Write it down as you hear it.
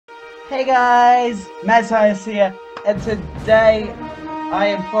Hey guys, Mazhias here, and today I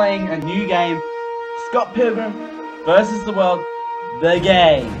am playing a new game, Scott Pilgrim versus the World, the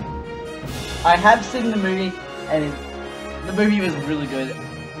game. I have seen the movie, and the movie was really good,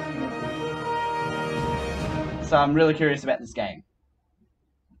 so I'm really curious about this game.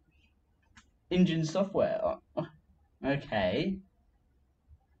 Engine software, okay.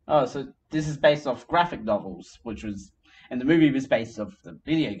 Oh, so this is based off graphic novels, and the movie was based off the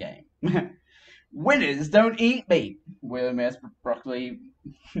video game. Winners don't eat meat. With mashed broccoli.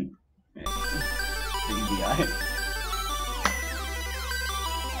 BBI.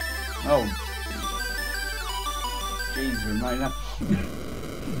 Oh. Jeez, Ramona.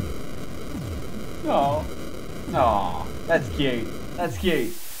 Oh. Oh, that's cute. That's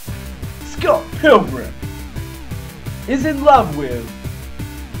cute. Scott Pilgrim is in love with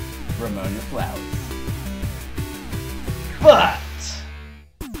Ramona Flowers. But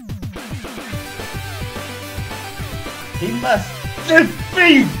he must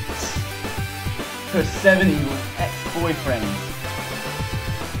defeat her 70 ex-boyfriends.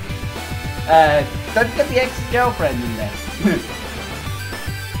 Don't get the ex-girlfriend in there.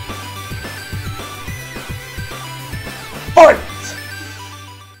 Fight!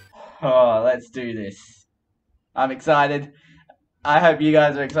 Oh, let's do this. I'm excited. I hope you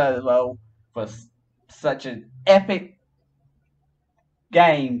guys are excited as well for such an epic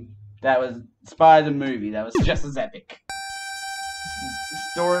game that was inspired the movie that was just as epic.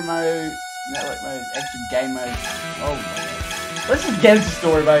 Story mode, network mode, extra game mode. Oh my god. Let's just get into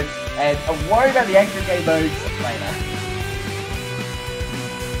story mode and I'll worry about the extra game modes later.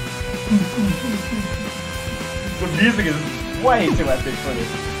 The music is way too epic for this.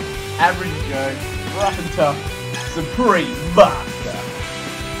 Average Joe, rough and tough, supreme master.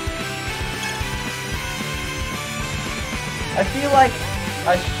 I feel like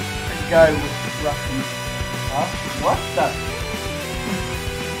I should go with rough and tough. What the?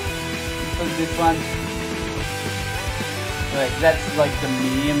 What's this one? Like, that's like the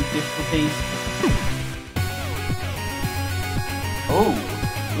medium difficulty. Oh,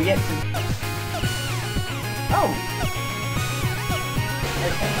 we get to. Oh.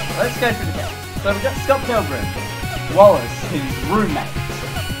 Okay, let's go through the game. So we've got Scott Pilgrim, Wallace, his roommate,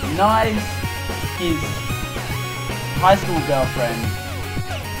 Knives, his high school girlfriend,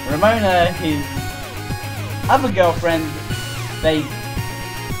 Ramona, his other girlfriend. They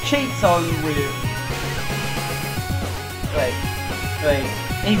cheats on with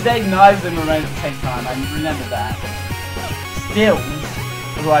he's dating Knives and Ramona at the same time. I remember that. Stills,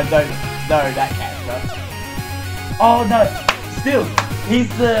 who I don't know that character. Oh no, Stills. He's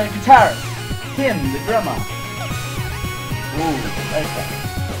the guitarist. Tim, the drummer. Ooh, okay.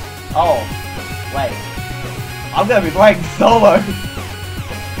 Oh, wait. I'm gonna be playing solo.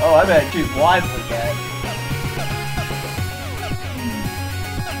 Oh, I better choose wisely, guys.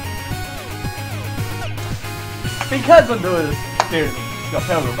 Because I'm doing this series of Scott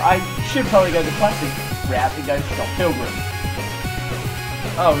Pilgrim, I should probably go the classic route and go Scott Pilgrim.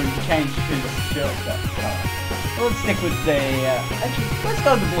 Oh, we changed his shirt color. Let's stick with the, actually, let's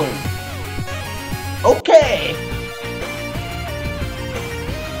go with the blue. Okay!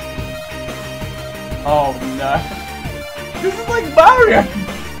 Oh no. This is like Mario!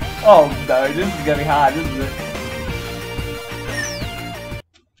 Oh no, this is gonna be hard, isn't it?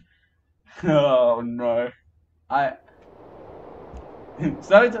 Oh no.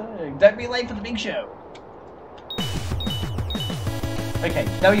 So, don't be late for the big show. Okay,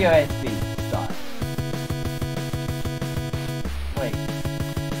 WASD start.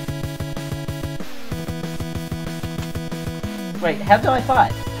 Wait, how do I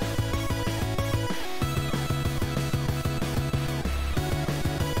fight?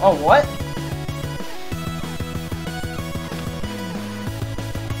 Oh, what?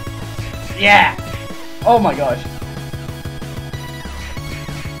 Yeah! Oh my gosh.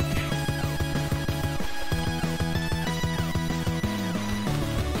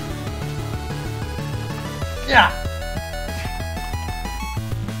 Yeah!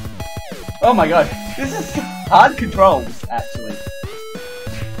 Oh my gosh. This is hard controls, actually.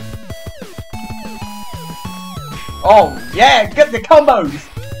 Oh, yeah! Get the combos!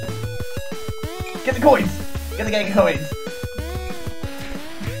 Get the coins! Get the coins!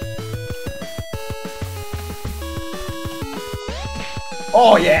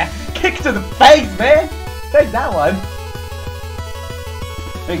 Oh yeah! Kick to the face, man! Take that one!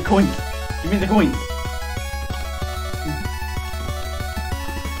 Hey, coins! Give me the coins!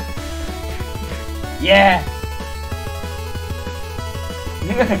 Yeah!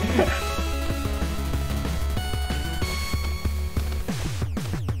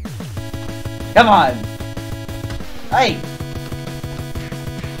 Come on! Hey!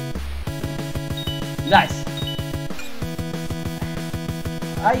 Nice!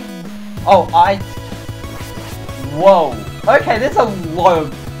 Whoa! Okay, there's a lot of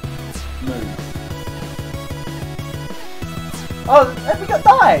moves. Oh, and we got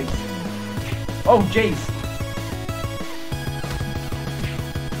dives! Oh, jeez.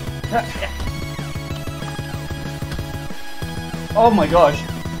 Oh my gosh.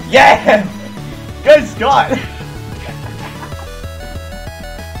 Yeah! Go Scott!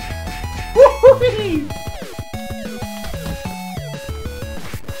 Woo-hoo-hee!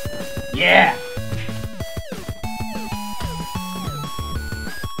 Yeah!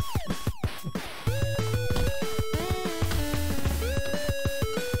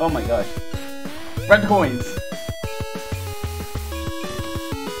 Oh my gosh. Red coins!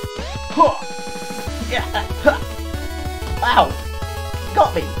 Yeah! Ow!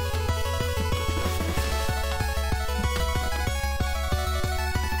 Got me!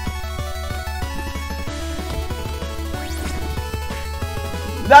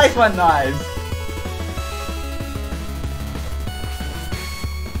 Nice one, Knives!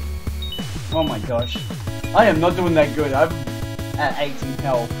 Oh my gosh. I am not doing that good. I'm at 18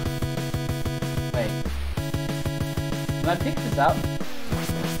 health. Wait. Can I pick this up?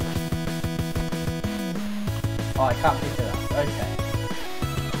 Oh, I can't pick it up. Okay.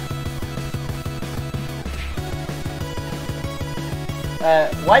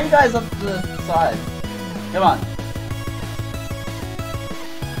 Why are you guys up to the side? Come on.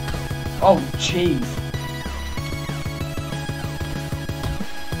 Oh, jeez.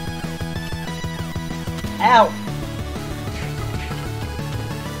 Ow!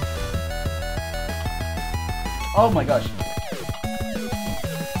 Oh my gosh.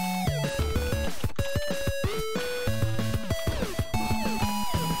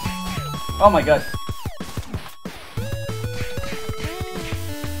 Oh my god.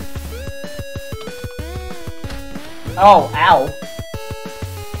 Oh, ow.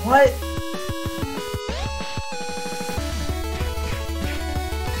 What?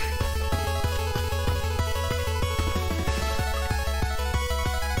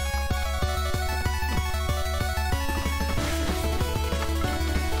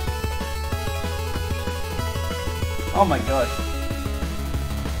 Oh my gosh.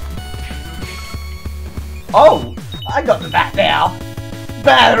 Oh! I got the bat now!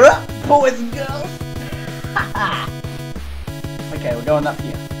 Batter up, boys and girls! Haha! Okay, we're going up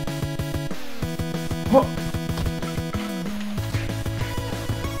here. Huh.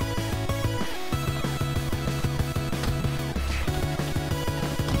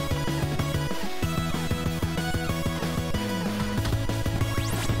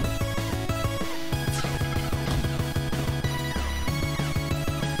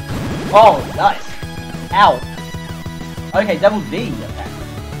 Oh, nice! Ow! Okay, double D, apparently.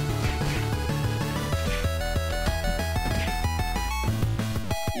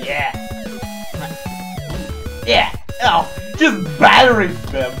 Yeah! Yeah! Oh, just battering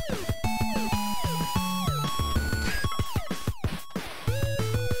them!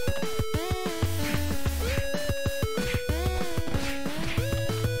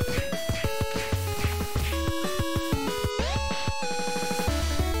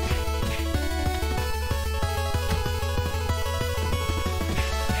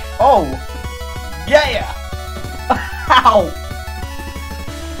 Oh! Yeah! Ow!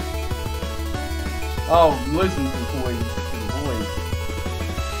 Oh, listen to the boys.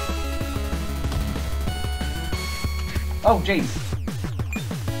 Oh, jeez.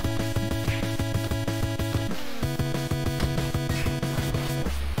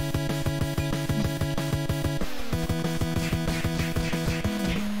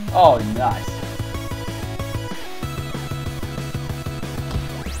 Oh, nice.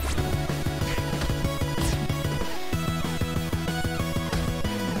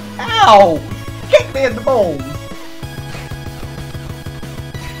 Ow! Kick me in the balls!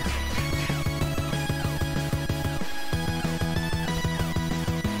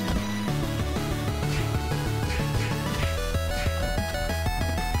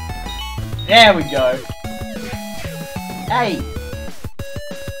 There we go. Hey!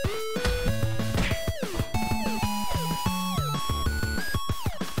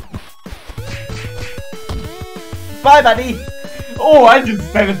 Bye, buddy! Oh, I just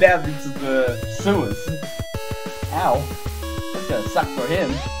fell down into the sewers. Ow. That's gonna suck for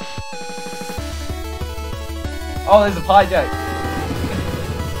him. Oh, there's a pie joke.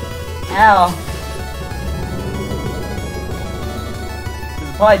 Ow. There's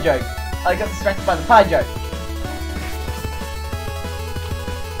a pie joke. I got distracted by the pie joke.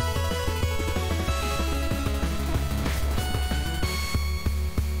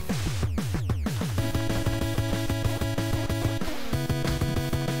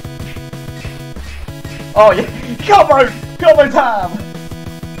 Oh yeah, combo! Combo time!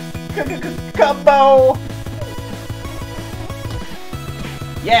 Combo!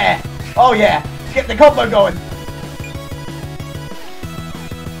 Yeah! Oh yeah! Get the combo going!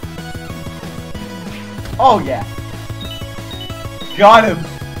 Oh yeah! Got him!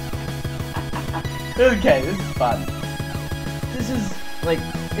 Okay, this is fun. This is, like,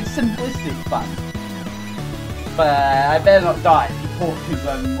 it's simplistic fun. But I better not die before, because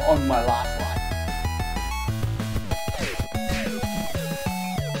I'm on my last life.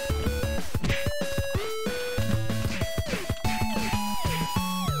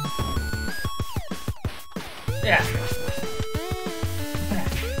 Yeah.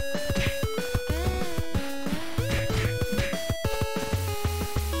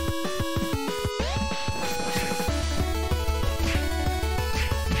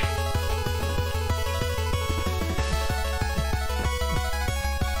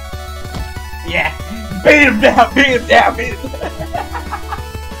 Yeah, beat him down, beat him down, beat him down.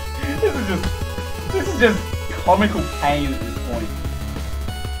 This is just comical pain at this point.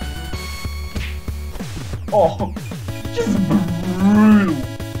 Oh, just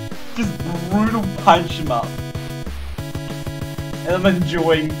brutal punch him up. And I'm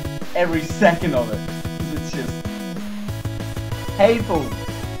enjoying every second of it. It's just painful.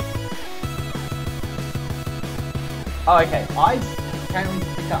 Oh, okay, eyes apparently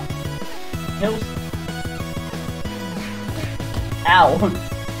pick up. Kills. Ow.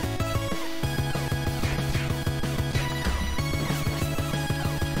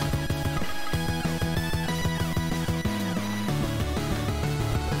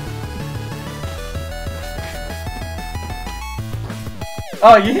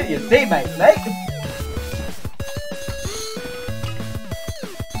 Oh, you hit your teammates, mate.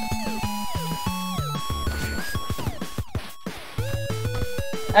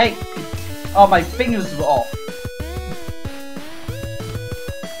 Hey. Oh, my fingers were off.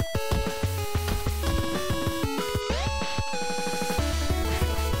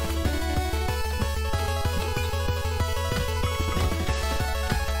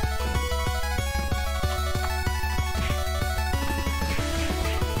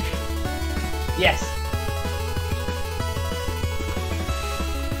 Yes.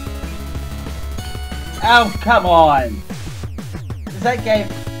 Oh, come on. Is that game...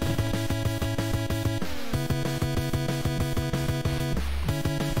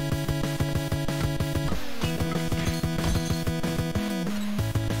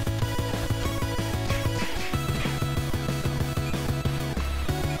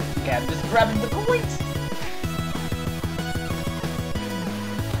 Okay, I'm just grabbing the coins.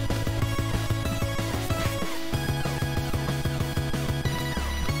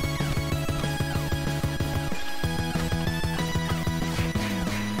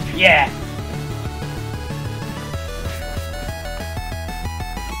 Yeah.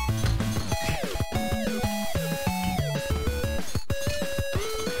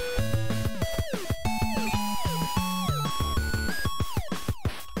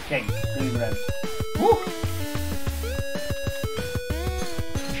 Okay, green red. Woo!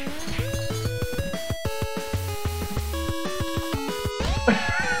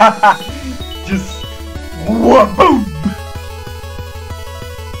 Just boom!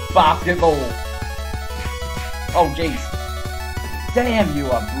 Basketball. Oh jeez. Damn, you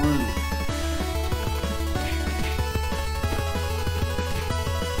are brutal.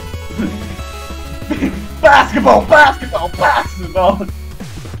 Basketball, basketball, basketball.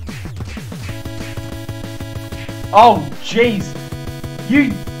 Oh jeez.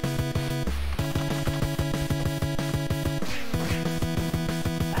 You.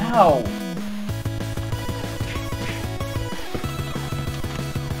 Ow.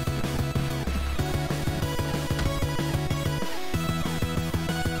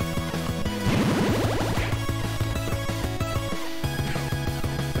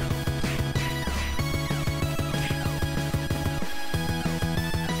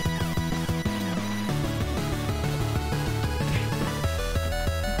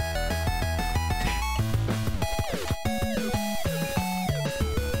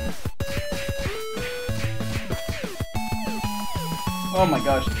 Oh my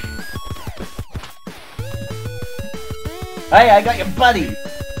gosh. Hey, I got your buddy.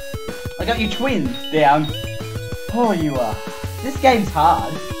 I got your twin down. Oh, you are. This game's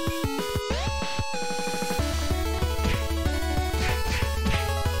hard.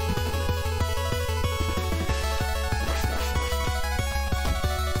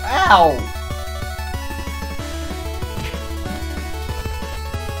 Ow!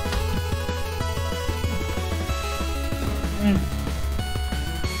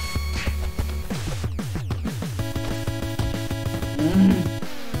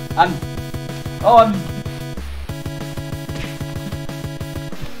 I'm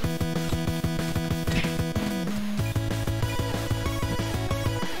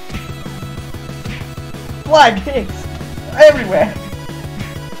flying kicks everywhere.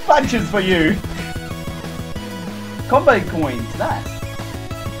 Punches for you. Combo coins, nice.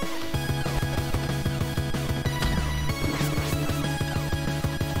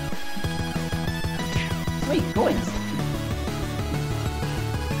 Sweet coins.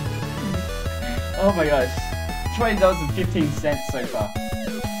 Oh my gosh, $20.15 so far.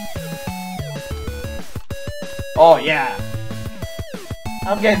 Oh yeah.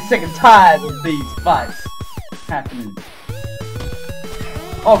 I'm getting sick and tired of these fights happening.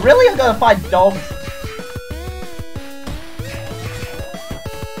 Oh really? I'm gonna fight dogs?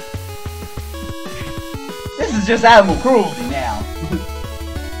 This is just animal cruelty now.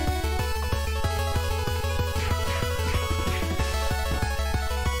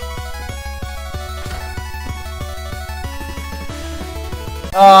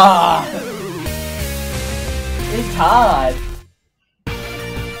 Ah, it's hard.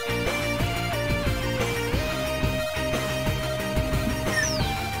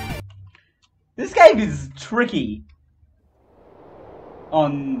 This game is tricky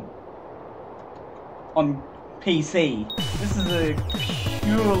on PC. This is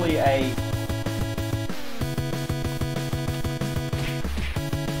purely a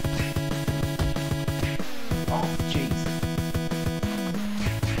oh jeez.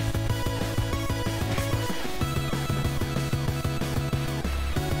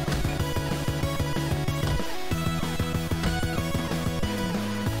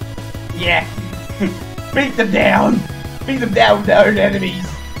 Yeah. Beat them down! Beat them down with their own enemies!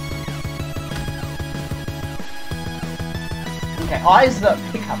 Okay, I is the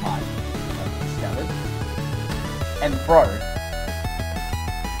pickup item. Discovered. And throw.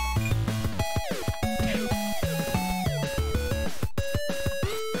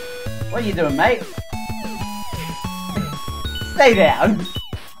 What are you doing, mate? Stay down!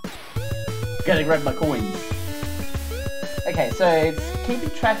 Gotta grab my coins. Okay, so it's keeping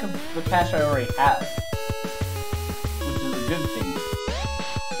track of the cash I already have. Which is a good thing.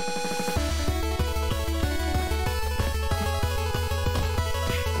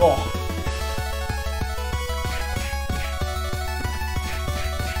 Oh.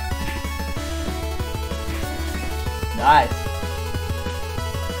 Nice.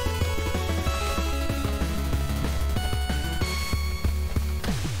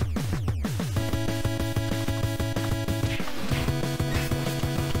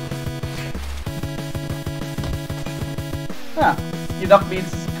 Huh. You knocked me into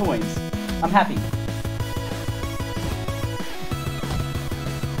some coins. I'm happy.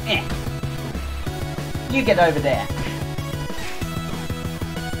 Eh. You get over there.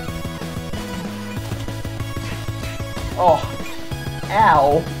 Oh.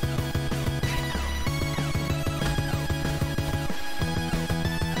 Ow.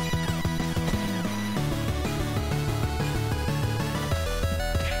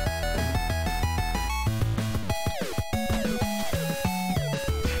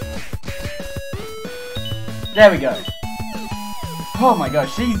 There we go. Oh my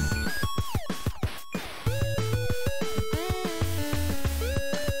gosh, she's...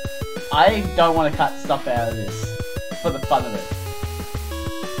 I don't want to cut stuff out of this for the fun of it.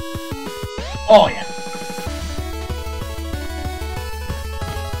 Oh yeah.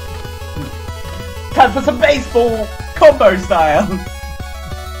 Time for some baseball combo style.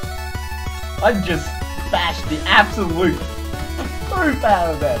 I just bashed the absolute proof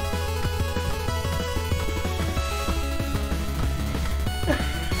out of that.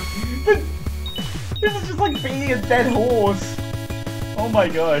 This is just like beating a dead horse. Oh my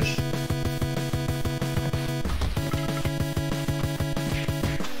gosh.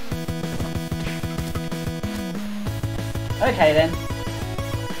 Okay then.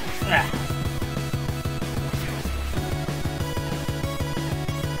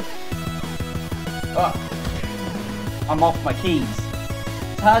 Oh. I'm off my keys.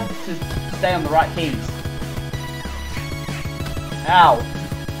 It's hard to stay on the right keys. Ow.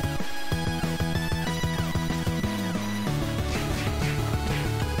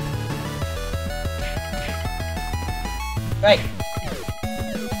 Right.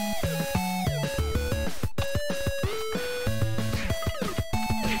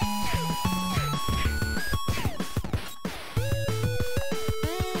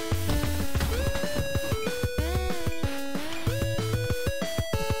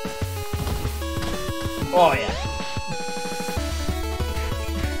 Oh yeah.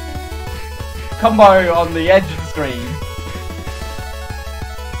 Combo on the edge of the screen.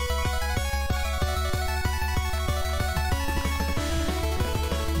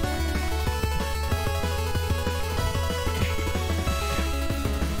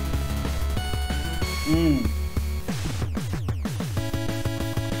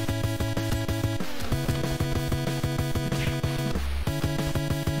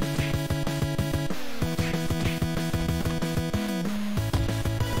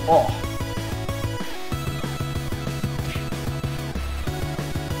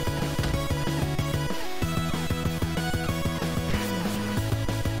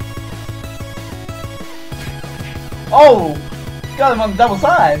 Oh! Got him on the double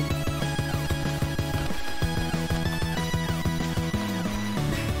side!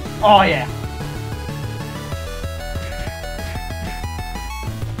 Oh yeah!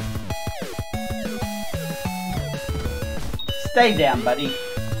 Stay down, buddy.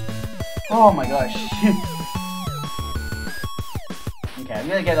 Oh my gosh. Okay, I'm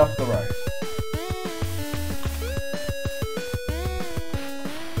gonna get off the road.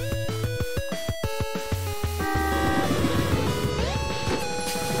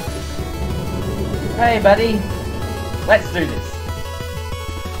 Hey buddy, let's do this.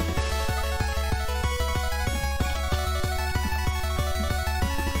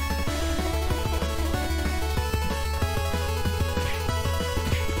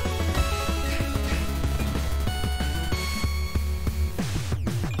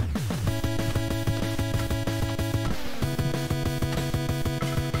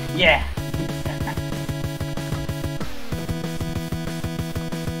 Yeah.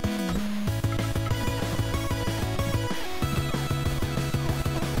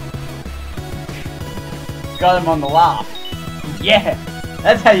 Got him on the laugh. Yeah,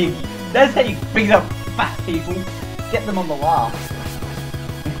 that's how you beat up fat people. Get them on the laugh.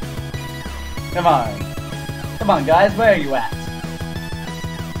 Come on, guys, where are you at?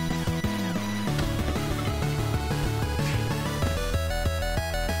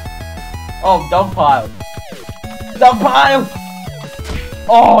 Oh, dog pile. Dog pile.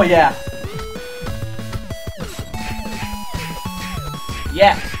 Oh yeah.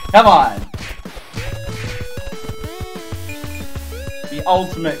 Yeah, come on. The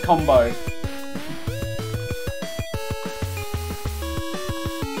ultimate combo.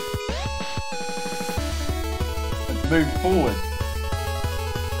 Let's move forward.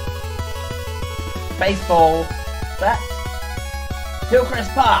 Baseball. Bat.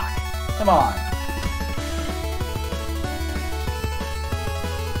 Hillcrest Park. Come on.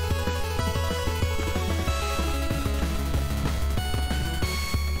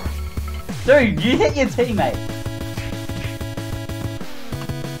 Dude, you hit your teammate.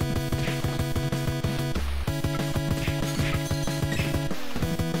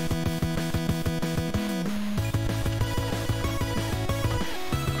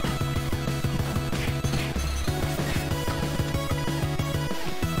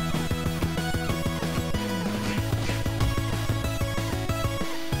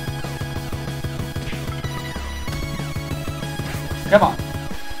 Come on.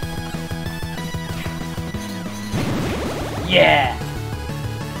 Yeah.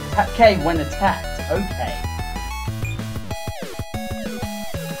 Tap K when attacked. Okay.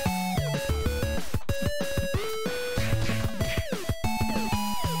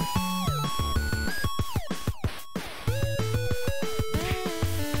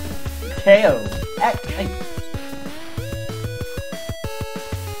 KO.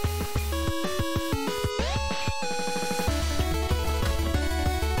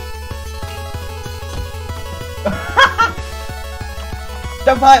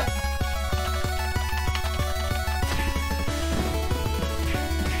 Don't fight!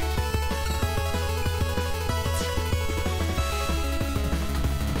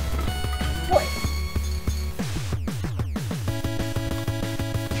 What?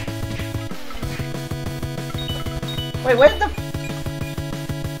 Wait, where's the...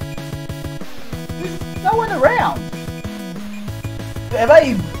 There's no one around! Am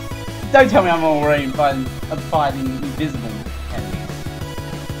I... Don't tell me I'm already fighting invisible enemies.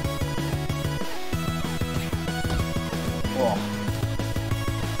 Whoa.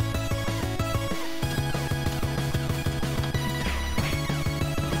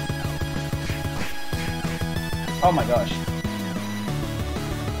 Oh my gosh.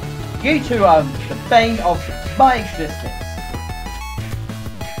 You two are the bane of my existence.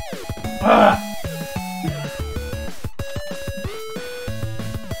 Ugh.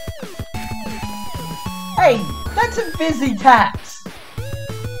 Hey, that's a fizzy tax.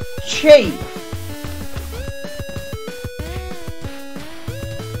 Cheap.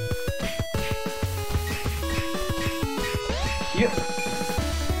 You.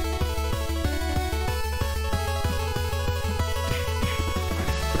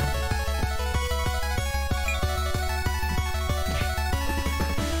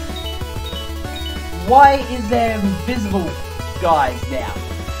 Why is there invisible guys now?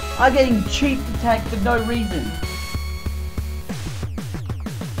 I'm getting cheap attacked for no reason.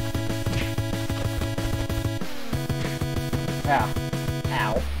 Ow.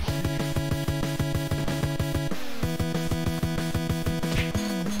 Ow.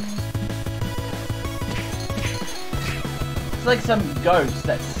 It's like some ghost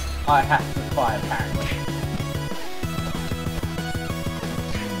that I have to fight apparently.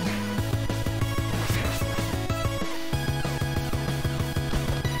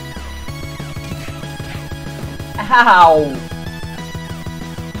 Ow!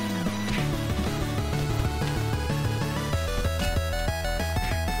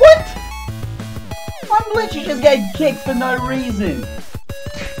 What? I'm literally just getting kicked for no reason.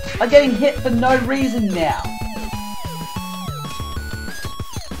 I'm getting hit for no reason now.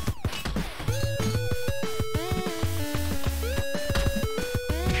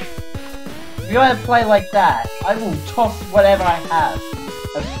 If you want to play like that, I will toss whatever I have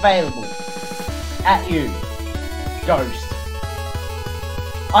available at you, Ghost.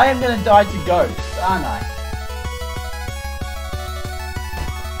 I am gonna die to Ghost, aren't I?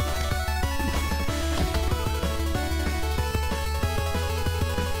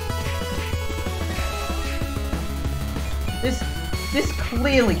 This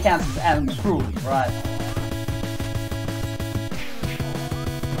clearly counts as animal cruelty, right?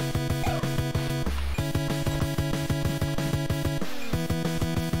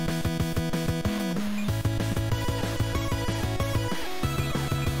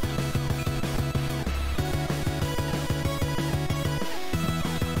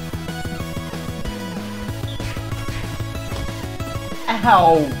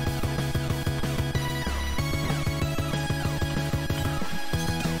 Ow!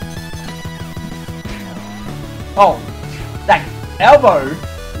 Oh, that elbow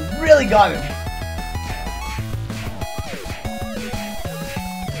really got him.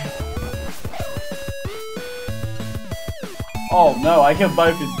 Oh no, I killed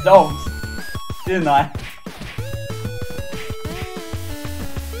both his dogs, didn't I?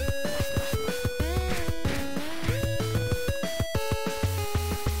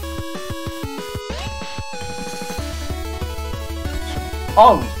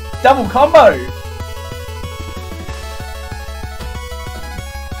 Oh, double combo!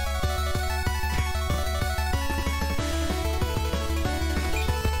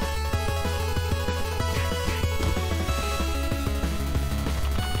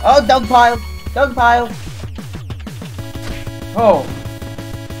 Oh, dog pile! Dog pile! Oh.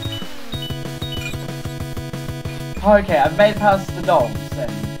 Okay, I've made it past the dogs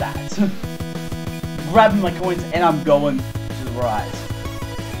and that. Grabbing my coins and I'm going to the right.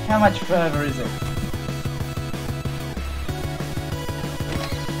 How much further is it?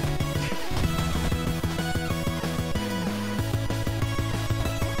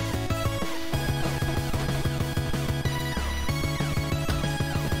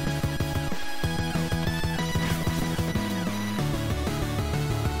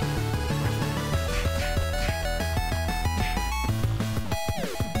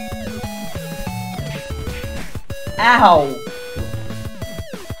 Ow!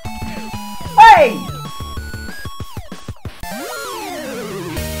 Hey!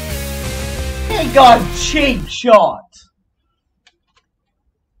 He got a cheap shot!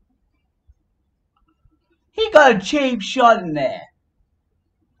 He got a cheap shot in there.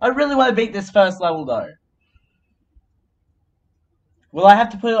 I really want to beat this first level though. Will I have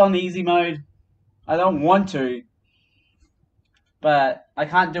to put it on easy mode? I don't want to. But I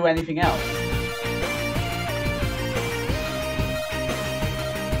can't do anything else.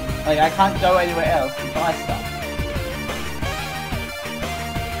 Like, I can't go anywhere else and buy stuff.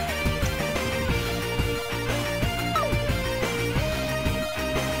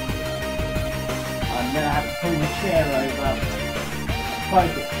 I'm gonna have to pull the chair over.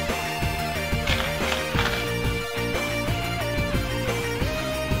 Focus.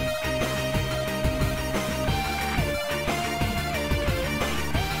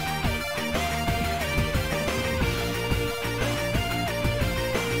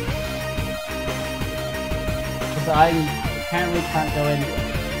 I apparently can't go anywhere.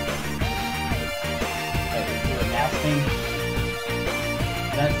 Wait, is it a mouse thing?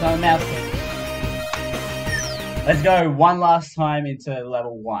 That's not a mouse thing. Let's go one last time into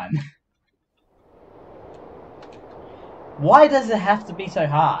level 1. Why does it have to be so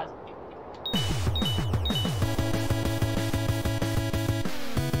hard?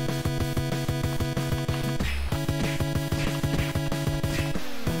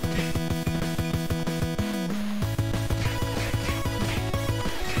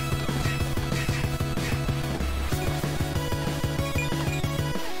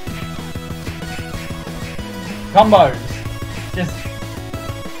 Combos. Just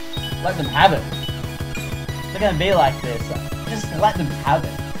let them have it. They're gonna be like this. Just let them have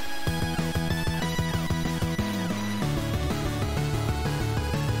it.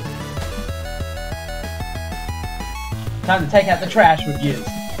 Time to take out the trash with you.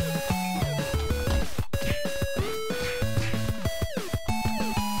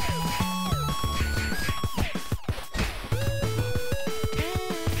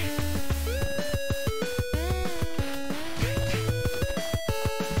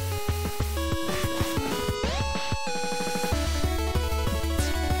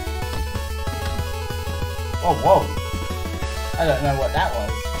 Oh, whoa. I don't know what that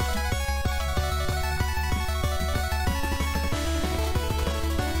was.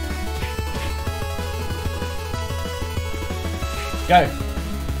 Go.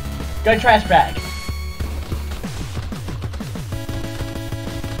 Go trash bag.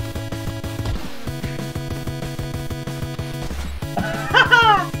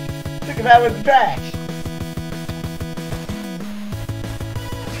 Took him out with the trash.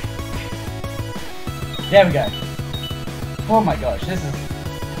 There we go. Oh my gosh, this is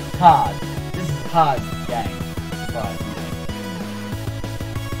hard. This is a hard game. Surprisingly.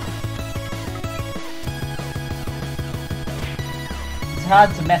 It's hard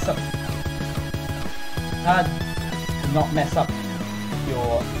to mess up. It's hard to not mess up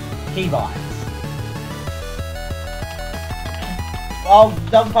your keybinds. Oh,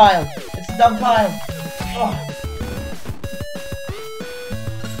 dump pile! It's a dump pile! Oh.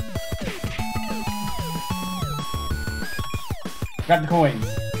 Grab the coins.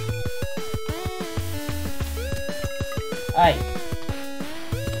 Hey.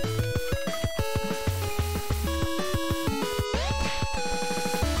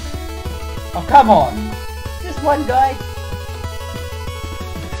 Oh, come on! Just one guy.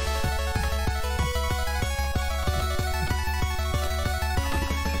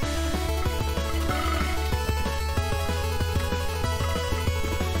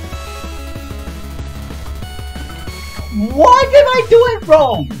 Why did I do it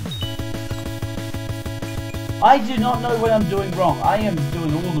wrong? I do not know what I'm doing wrong. I am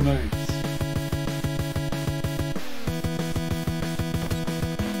doing all the moves.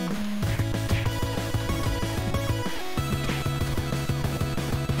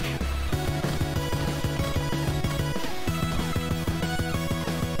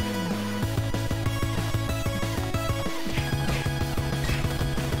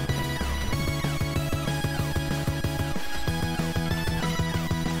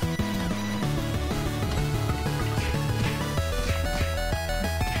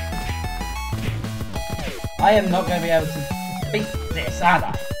 I am not going to be able to beat this, am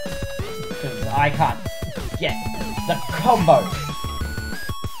I? Because I can't get the combo.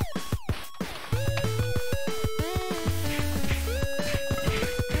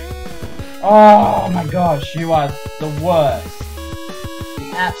 Oh my gosh, you are the worst.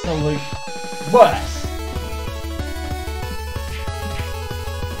 The absolute worst.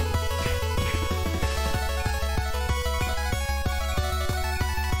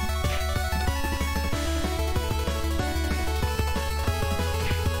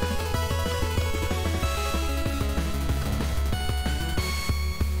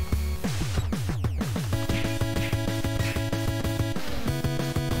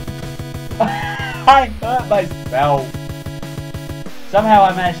 I hurt myself. Somehow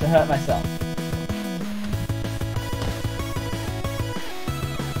I managed to hurt myself.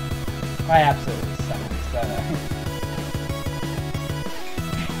 I absolutely suck at this, don't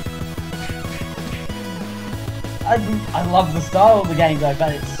I? I love the style of the game though,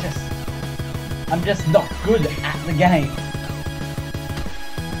 but it's just... I'm just not good at the game.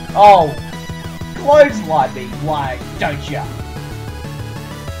 Oh! Clothesline me, why don't ya?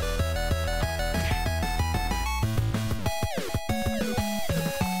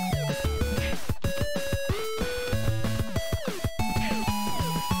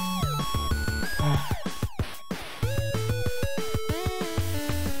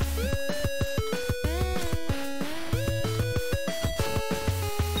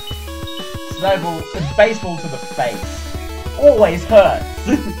 Snowball, baseball to the face. Always hurts.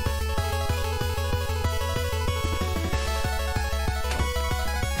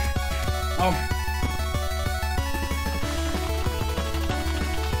 Oh.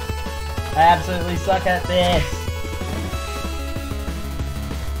 I absolutely suck at this.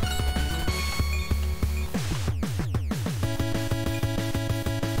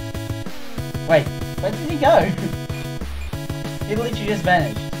 Wait, where did he go? He literally just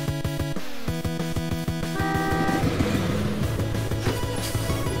vanished.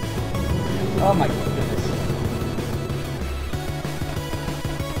 Oh my goodness.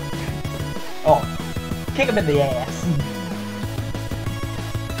 Oh, kick him in the ass.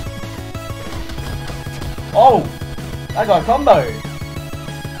 Oh, I got a combo.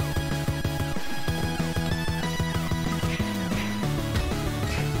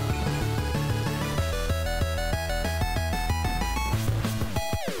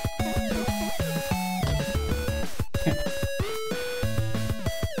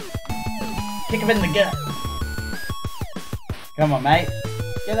 Kick him in the gut. Come on, mate.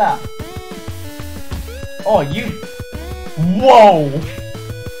 Get up. Oh, you. Whoa.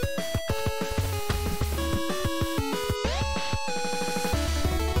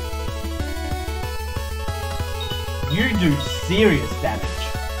 you do serious damage.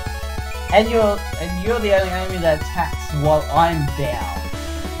 And you're the only enemy that attacks while I'm down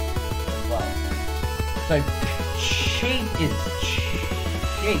as well. So cheap is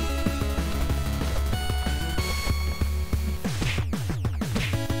cheap.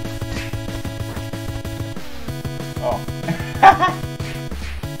 Oh.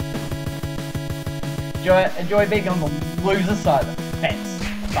 enjoy being on the loser side of the fence.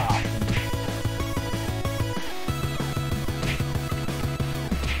 Bastard.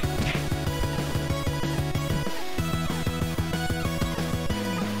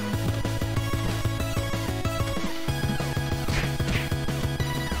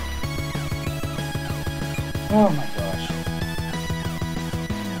 Oh my gosh.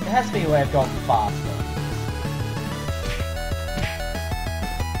 There has to be a way of going faster.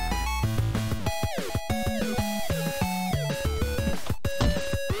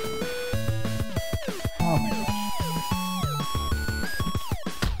 Oh my gosh.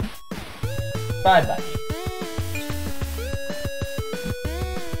 Bye bye.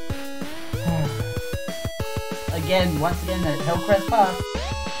 Once again, at Hillcrest Park.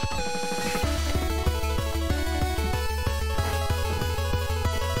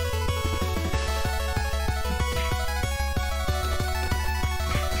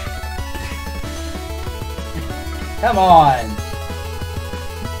 Come on!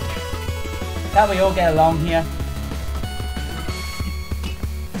 Can't we all get along here?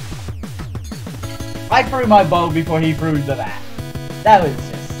 I threw my bow before he threw the bat. That was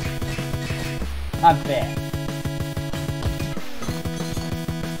just unfair.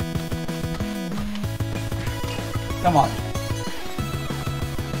 Come on.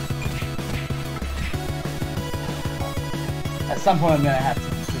 At some point I'm gonna have to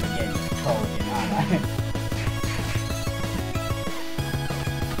get control again, aren't I?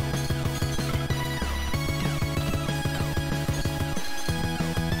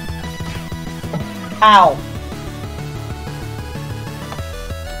 Ow!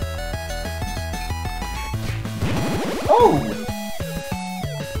 Oh!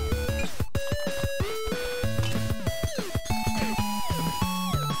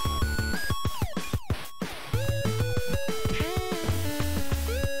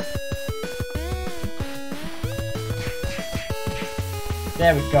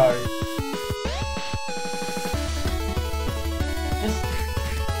 There we go.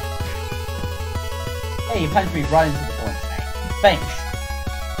 Hey, you punched me right into the points, mate. Thanks.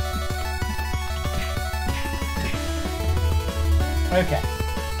 Okay.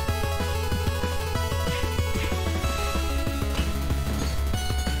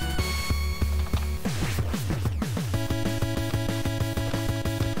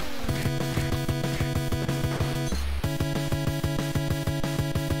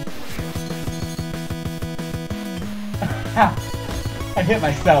 I hit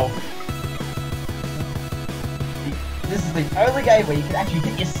myself. This is the only game where you can actually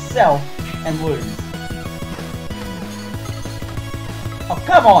hit yourself and lose. Oh,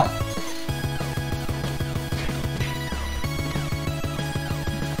 come on!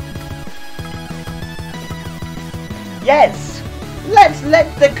 Yes! Let's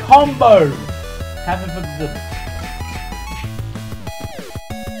let the combo happen for the...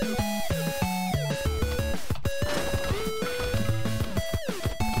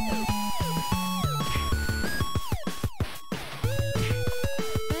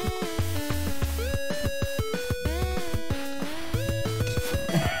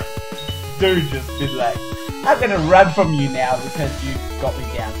 Dude just been like, I'm gonna run from you now because you got me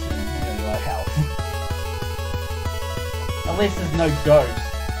down to really low health. At least there's no ghost.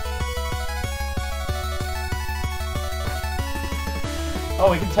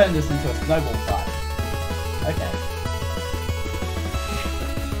 Oh, we can turn this into a snowball fight. Okay.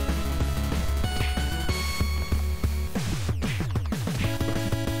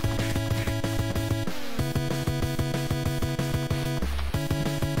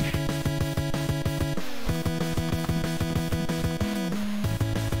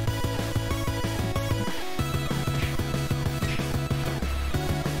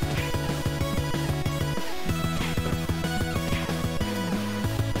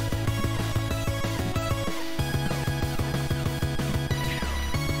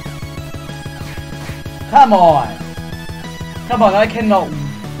 Come on! Come on, I cannot...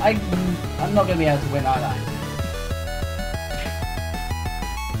 I'm not gonna be able to win, are I?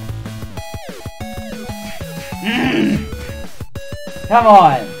 Come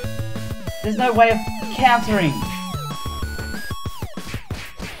on! There's no way of countering!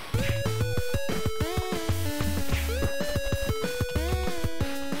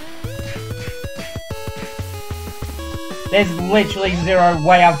 There's literally zero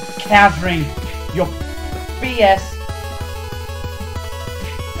way of countering your BS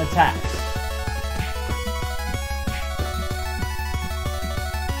attacks.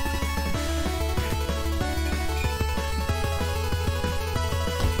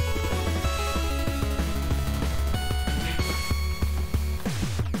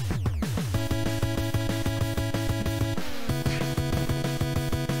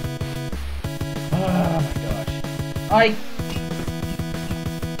 Oh my gosh.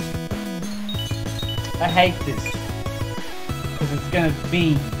 I hate this. Because it's gonna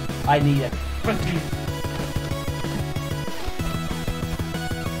be I need a freaking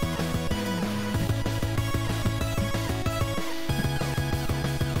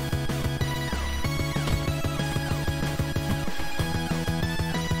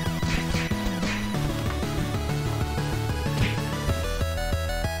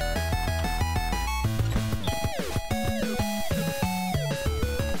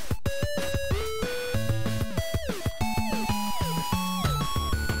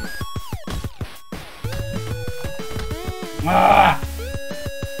ah!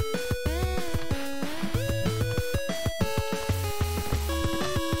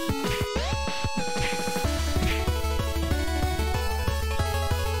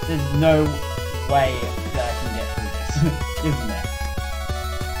 There's no way that I can get through this, isn't there?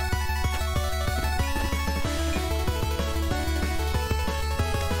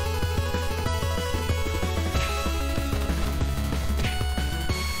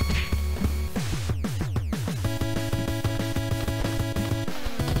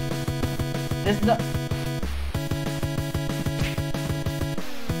 There's no...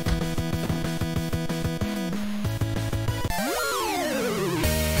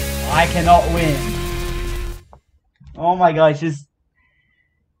 I cannot win. Oh my gosh,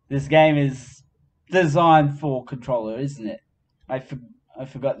 this game is designed for controller, isn't it? I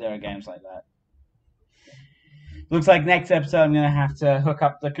forgot there are games like that. Looks like next episode I'm gonna have to hook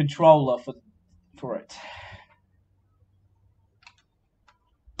up the controller for it.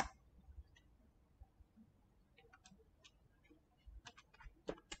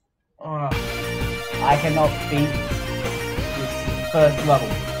 I cannot beat this first level.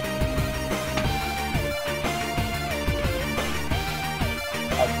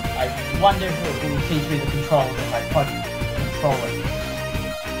 I wonder if it will teach me the controls if I punch control it.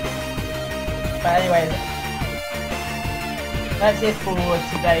 But anyway, that's it for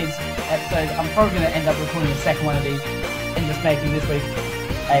today's episode. I'm probably going to end up recording the second one of these and just making this week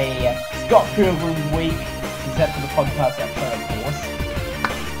a Scott Pilgrim week, except for the podcast episode, of course.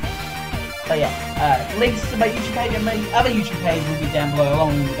 But yeah, links to my YouTube page and my other YouTube page will be down below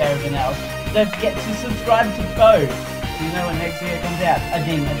along with everything else. Don't forget to subscribe to both so you know when next video comes out. A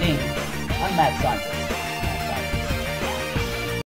ding, a ding. I'm Mad Scientist.